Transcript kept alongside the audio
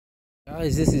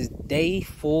Guys, this is day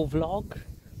 4 vlog.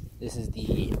 This is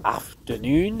the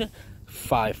afternoon,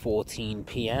 5:14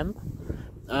 p.m.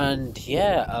 and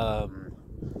yeah,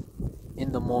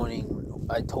 in the morning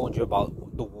I told you about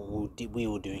we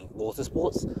were doing water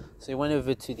sports. So we went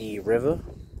over to the river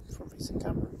from facing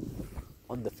camera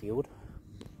on the field.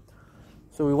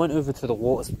 So we went over to the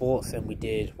water sports and we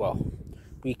did, well,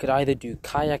 we could either do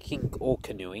kayaking or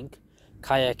canoeing.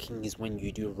 Kayaking is when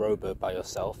you do a rowboat by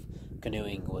yourself.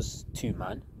 Canoeing was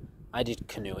 2-man. I did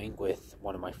canoeing with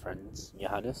one of my friends,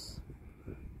 Johannes.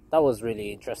 That was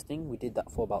really interesting. We did that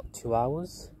for about 2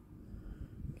 hours.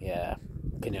 Yeah,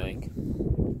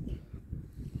 canoeing.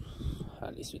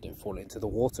 At least we didn't fall into the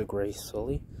water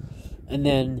gracefully. And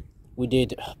then we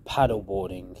did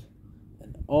paddleboarding.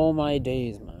 And all my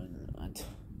days, man.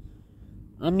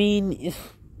 I mean,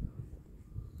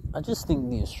 I just think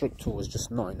the instructor was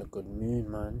just not in a good mood,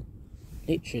 man.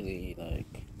 Literally,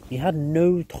 like, he had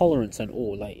no tolerance at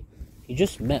all. Like, he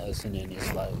just met us and then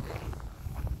it's like,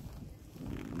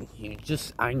 you're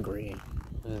just angry.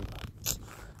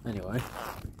 Anyway,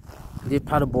 I did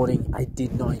paddleboarding. I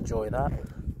did not enjoy that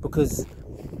because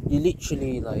you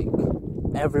literally, like,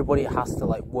 everybody has to,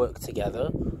 like, work together.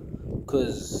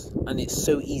 And it's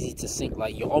so easy to sink.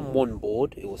 Like, you're on one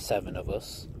board, it was 7 of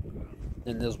us.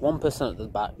 Then there's one person at the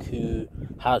back who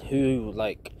had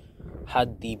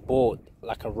the board,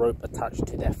 like, a rope attached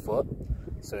to their foot.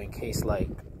 So in case, like,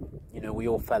 you know, we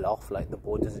all fell off, like, the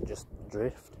board doesn't just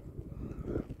drift.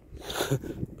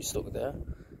 We stuck there.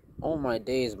 All my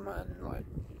days, man, like,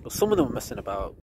 some of them were messing about.